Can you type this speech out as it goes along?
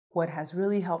what has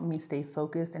really helped me stay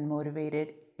focused and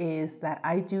motivated is that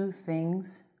I do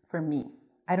things for me.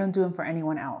 I don't do them for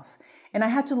anyone else. And I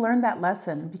had to learn that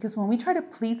lesson because when we try to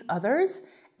please others,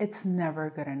 it's never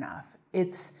good enough.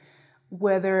 It's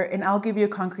whether, and I'll give you a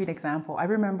concrete example. I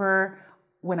remember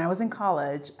when I was in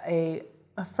college, a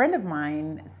friend of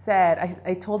mine said,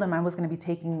 I told him I was going to be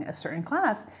taking a certain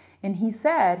class. And he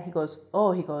goes,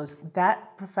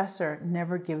 that professor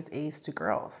never gives A's to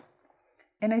girls.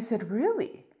 And I said,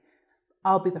 really?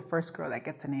 I'll be the first girl that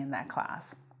gets an A in that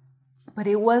class. But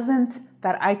it wasn't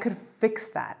that I could fix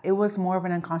that. It was more of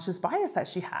an unconscious bias that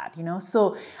she had,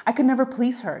 So I could never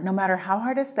please her, no matter how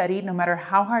hard I studied, no matter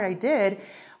how hard I did.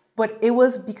 But it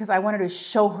was because I wanted to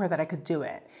show her that I could do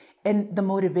it. And the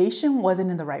motivation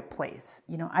wasn't in the right place.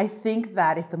 I think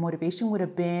that if the motivation would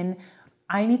have been,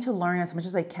 I need to learn as much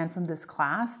as I can from this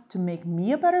class to make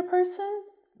me a better person,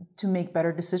 to make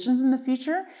better decisions in the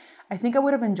future, I think I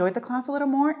would have enjoyed the class a little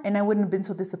more, and I wouldn't have been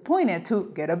so disappointed to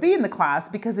get a B in the class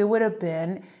because it would have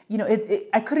been,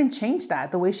 I couldn't change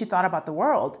that, the way she thought about the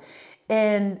world.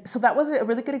 And so that was a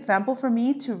really good example for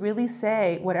me to really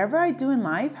say, whatever I do in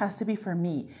life has to be for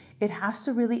me. It has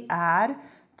to really add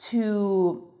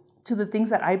to the things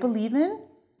that I believe in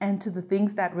and to the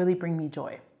things that really bring me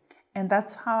joy. And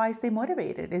that's how I stay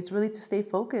motivated. It's really to stay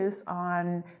focused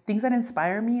on things that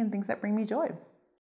inspire me and things that bring me joy.